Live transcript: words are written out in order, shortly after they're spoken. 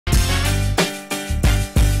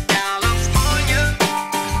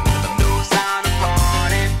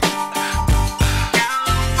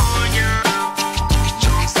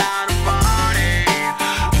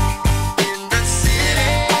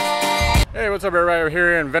What's up, everybody? We're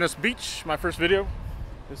here in Venice Beach, my first video.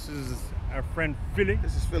 This is our friend Philly.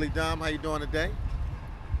 This is Philly Dom. How you doing today?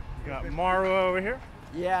 We got Marwa over here.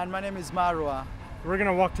 Yeah, and my name is Marwa. We're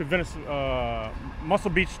gonna walk to Venice,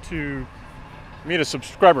 Muscle Beach to meet a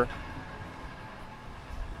subscriber.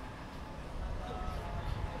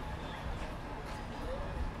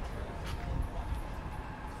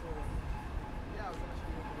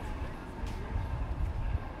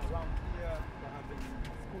 Around here, we have the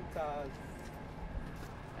scooters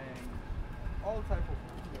and all type of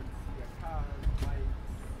vehicles here, cars, bikes,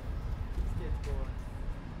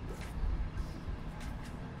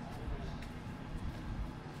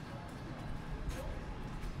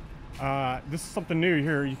 skateboards. This is something new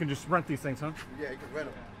here. You can just rent these things, huh? Yeah, you can rent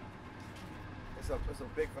them. It's a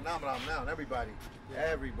big phenomenon now. And everybody's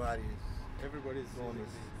Everybody's doing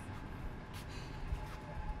this.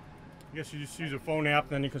 I guess you just use a phone app,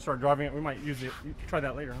 then you can start driving it. We might use it. Try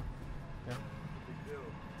that later, huh? Yeah. Big deal.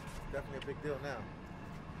 Definitely a big deal now.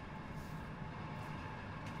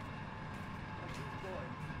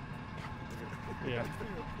 Yeah.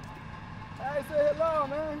 Hey, say hello,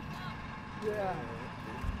 man. Yeah.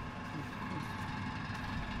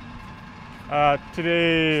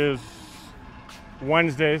 Today is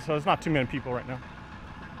Wednesday, so there's not too many people right now.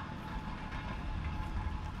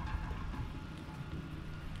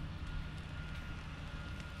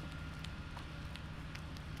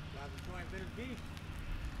 Guys, enjoying Venice Beach?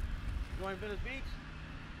 Enjoying Venice Beach?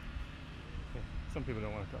 Some people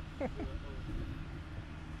don't want to talk.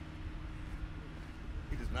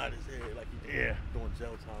 He just nodded his head like he's Yeah. doing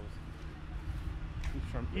jail times. He's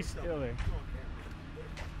from East LA.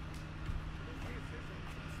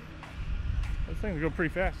 Those things go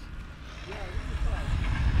pretty fast. Yeah, this is fun.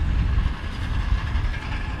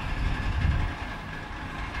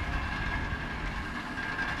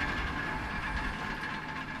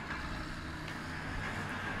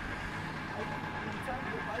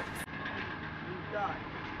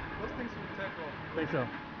 Those things will take off. I think so.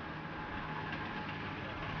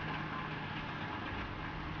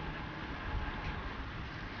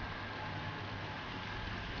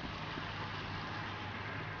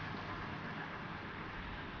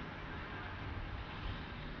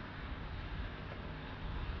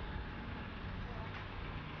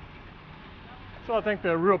 So I think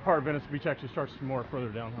the real part of Venice Beach actually starts more further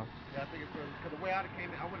down, huh? Yeah, I think it's because the way I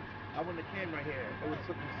came in, I wouldn't have came right here. It would have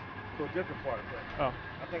took me to a different part of it. Oh,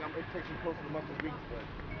 I think it takes me closer to Muscle Beach, but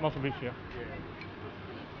Muscle Beach, yeah. yeah.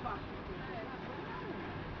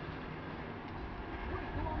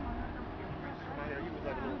 Out here, you was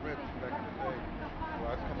like a little rich back in the day.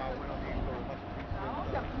 Well, I just come out, went on these little Muscle Beach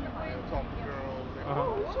and talk to girls. And,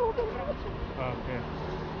 Oh, yeah.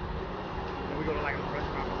 then we go to like a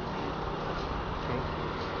restaurant. Cool.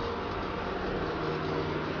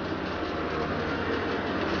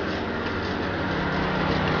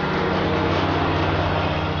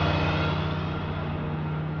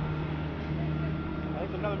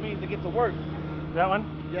 That's another means to get to work. That one?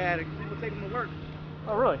 Yeah, people take them to work.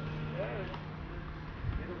 Oh, really? Yeah.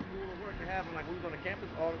 They go to school or work. They have them like when we was on the campus,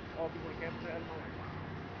 all people on the campus had them on.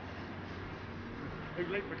 They were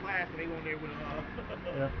late for class and they went there with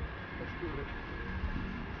Yeah. a student.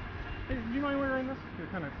 Hey, do you mind wearing this? You're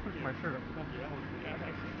kind of pushing my shirt up. Yeah,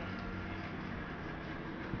 actually.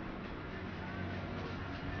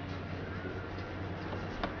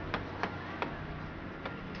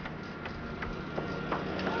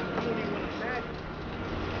 You don't even want to imagine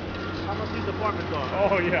how much these apartments are.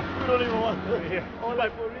 Oh, yeah. You don't even want to. Yeah. Oh,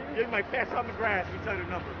 like, you might pass out in the grass if you tell the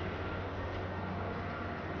number.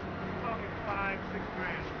 We're talking 5, 6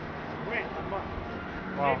 grand rent a month.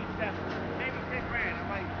 Wow. Maybe 7, maybe 10 grand. It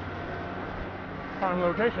might. Prime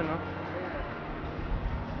location, huh?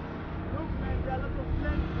 Look, man, there are lots of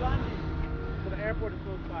planes landing. So the airport is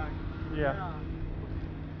close by. Yeah.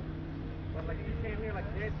 But like if you came here like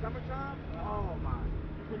dead summertime, oh my,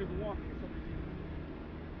 you couldn't even walk here. So many people.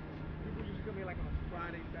 People used to come here like on a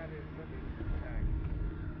Friday, Saturday, Sunday.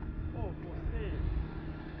 Oh, for sale.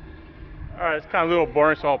 All right, it's kind of a little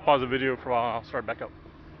boring, so I'll pause the video for a while. I'll start back up.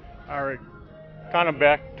 All right, kind of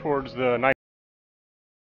back towards the night.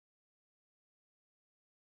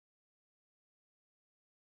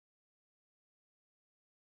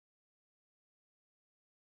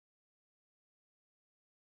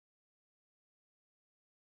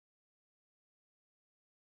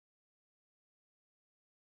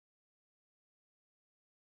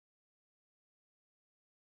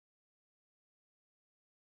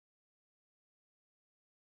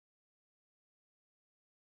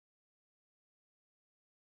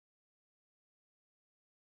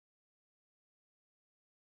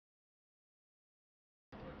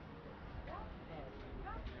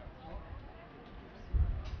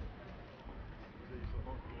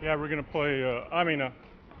 Yeah, we're gonna play.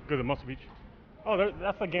 Go to Muscle Beach. Oh,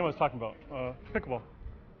 that's the game I was talking about. Pickleball.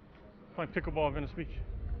 Playing pickleball at Venice Beach.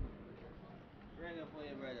 Reggae for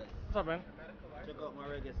you, brothers. What's up, man? Check out my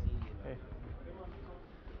reggae CD. Hey.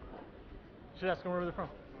 Should ask him where they're from.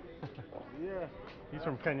 Yeah. He's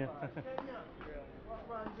from Kenya. Man,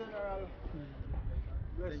 General.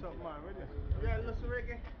 Bless up, man. Ready? Yeah, listen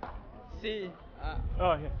reggae. See,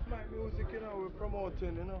 Oh yeah. My music, you know, we're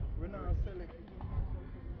promoting, you know. We're not selling.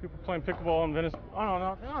 People playing pickleball in Venice. Oh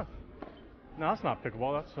no. No, that's not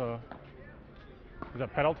pickleball. That's is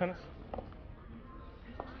that pedal tennis?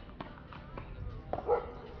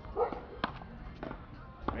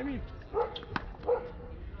 Maybe.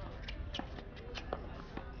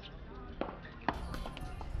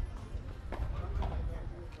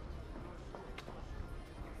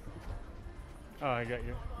 Oh, I got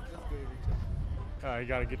you. You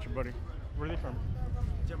gotta get your buddy. Where are they from?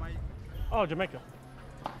 Jamaica. Oh, Jamaica.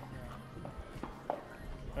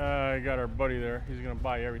 You got our buddy there. He's gonna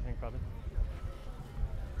buy everything, probably.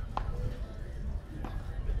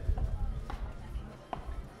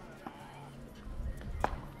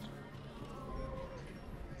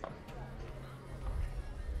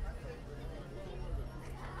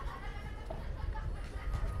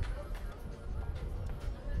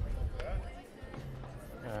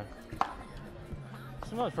 Yeah.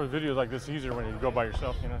 Sometimes for videos like this, it's easier when you go by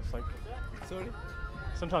yourself. You know, it's like Sorry?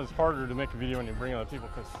 sometimes it's harder to make a video when you bring other people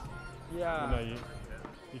because Yeah. you know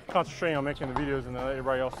you concentrate on making the videos and then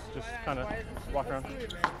everybody else just kind of walk around.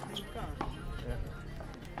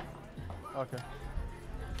 Yeah. Okay.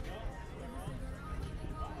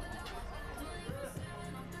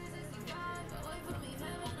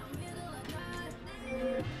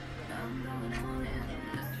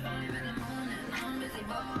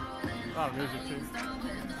 A lot of music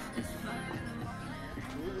too.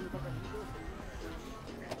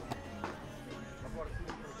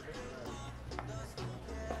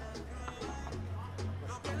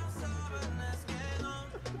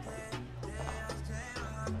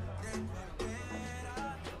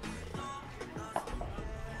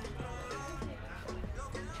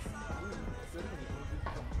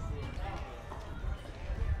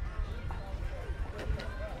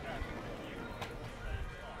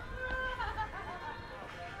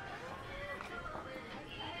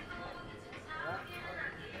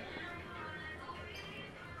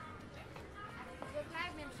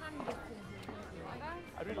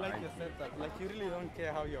 I really like your setup. Like you really don't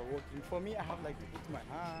care how you're walking. For me, I have like to put my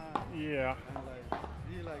hand Yeah. and like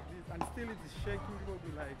be like this, and still it is shaking. People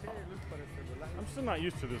be like, hey, look for the stabilizer. I'm still not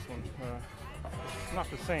used to this one. It's not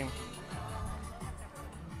the same.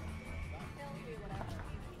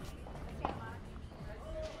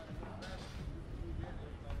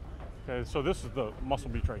 Okay, so this is the Muscle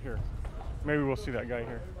Beach right here. Maybe we'll see that guy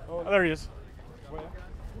here. Oh, there he is. Where?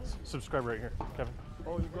 Subscribe right here, Kevin.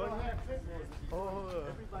 Oh, you got it? Oh,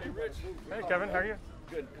 Hey, Rich. Hey, Kevin, how are you?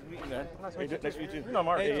 Good. Good meeting you, man. Nice to meet you. Nice to meet you. You know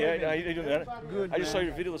Mark. Hey, yeah, how you doing, man? Good, I just saw man.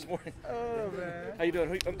 your video this morning. oh man. How you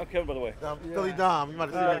doing? I'm Kevin, by the way. Philly Dom, you might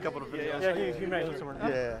have seen me in a couple of videos. Yeah, he made it somewhere.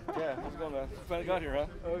 Yeah. Yeah, how's it going, man? Finally got here,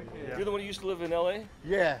 huh? Okay. Yeah. You're the one who used to live in LA?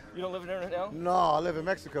 Yeah. You don't live in there now? No, I live in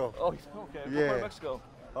Mexico. Oh, okay. What part Yeah. of Mexico?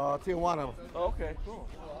 Tijuana. Oh, okay, cool.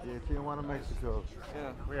 Yeah, Tijuana, Mexico.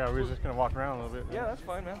 Yeah. Yeah, we were just gonna walk around a little bit. Yeah, that's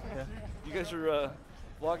fine, man. Yeah. You guys are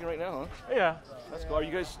vlogging right now, huh? Yeah. That's cool. Are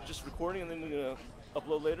you guys just recording and then gonna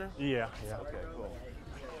upload later? Yeah. Okay, cool.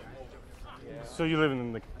 Yeah. So you live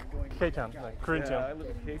in the K-Town, like Korean Yeah, I town. live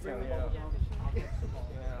in Cape Town, yeah. Yeah,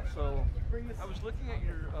 so I was looking at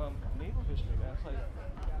your naval history, man. It's like,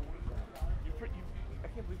 I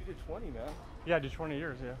can't believe you did 20, man. Yeah, I did 20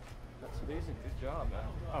 years. Yeah. That's amazing. Good job, man.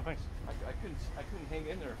 Oh, thanks. I couldn't hang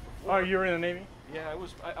in there for 4. Oh, you were in the Navy? Yeah,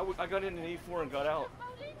 I got in 84 and got out.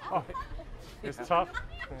 Oh, it's tough.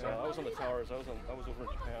 So I was on the towers. I was over in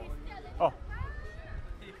Japan. Oh,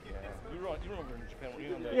 Yeah. You were over in Japan, were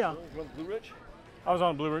you? On the, Yeah. You were on the Blue Ridge? I was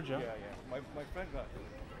on Blue Ridge. Yeah. Yeah. My friend got.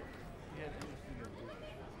 He had Blue Ridge.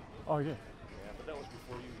 Oh, you did. Yeah, but that was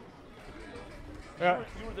before you. Yeah.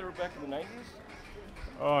 You were there back in the 90s?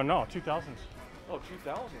 Oh no, 2000s. Oh,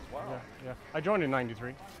 2000s. Wow. Yeah, yeah. I joined in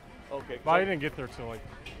 '93, Okay. but I didn't get there till like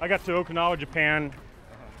I got to Okinawa, Japan,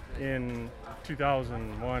 in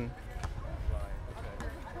 2001.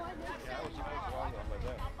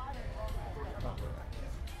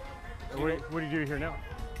 What do you do here now?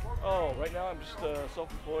 Oh, right now I'm just a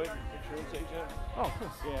self-employed insurance agent. Oh,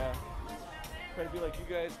 cool. Yeah. Trying to be like you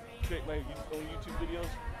guys, create my own YouTube videos.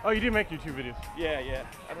 Oh, you do make YouTube videos. Yeah.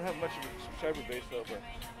 I don't have much of a subscriber base though, but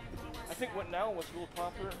I think what's real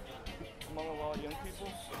popular among a lot of young people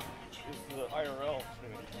is the IRL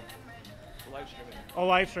streaming, the live streaming. Oh,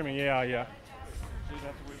 live streaming. Yeah, yeah. So you don't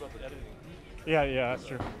have to worry about the editing. Yeah, yeah, that's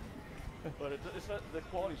true. But it's not, the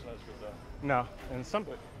quality's not as good though. No, and some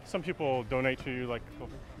people donate to you, like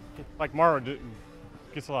Marwa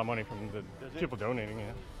gets a lot of money from the Does it? people donating.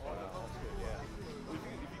 Yeah. Oh, that's good, yeah. Well,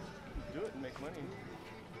 if you do it and make money.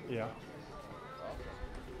 Yeah.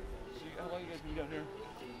 So how long you guys been down here?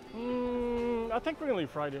 I think we're gonna leave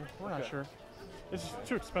Friday. We're not Okay. sure. It's just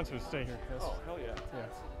too expensive to stay here. Yes. Oh, hell yeah. Yeah.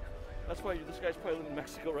 That's why this guy's probably living in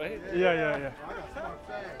Mexico, right? Yeah, yeah, yeah. I got smart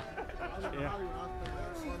fag. I was in Yeah. Hollywood. I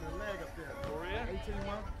was swimming the leg up there. Were ya? 18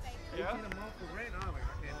 months. 18 Yeah? a month for rent. I was like,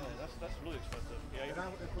 I can't do Oh, this. that's really expensive. Yeah.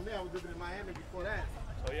 And for me, I was living in Miami before that.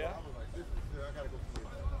 Oh yeah. I was like, this is I gotta go see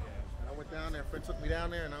it. And I went down there. A friend took me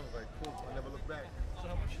down there, and I was like, cool. I never looked back.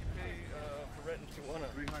 So how much you pay for rent in Tijuana?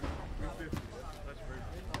 300, 350. That's very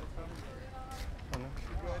good.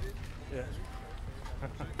 Yeah.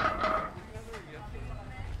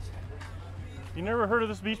 You never heard of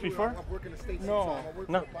this beach before? I'm working the States. No. sometime. I work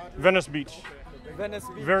No. for the Padres. Venice Beach. Venice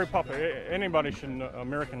Beach. Very popular. Anybody should know,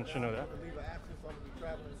 American should know that. I leave an absence. I'm gonna be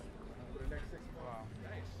traveling for the next 6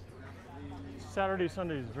 months. Saturday,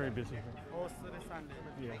 Sunday is very busy. Oh, Saturday, Sunday.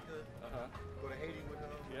 Yeah. Go to Haiti with them.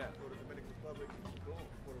 Yeah. Go to Dominican Republic.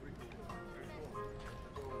 Puerto Rico. Very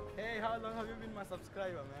cool. Hey, how long have you been my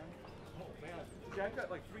subscriber, man? Oh man. Yeah, I've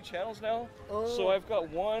got like 3 channels now. Oh. So I've got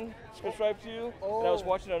one subscribed to you, and I was Oh.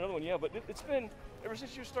 watching another one. Yeah, but it's been ever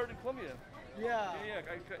since you started in Colombia. Yeah. Yeah,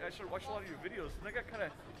 I started watching a lot of your videos, and I got kind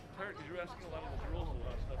of tired because you were asking a lot of the girls and a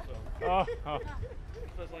lot of stuff. So, Oh, so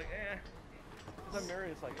I was like, because I'm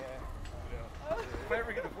married, it's like, you know. If I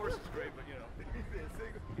ever get divorced, it's great, but you know.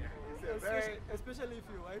 Especially if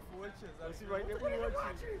your wife watches. I see right there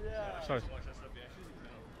watching. Yeah. sorry. Watch that stuff, yeah.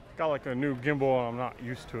 Got like a new gimbal and I'm not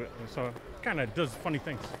used to it, and so it kind of does funny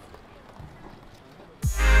things.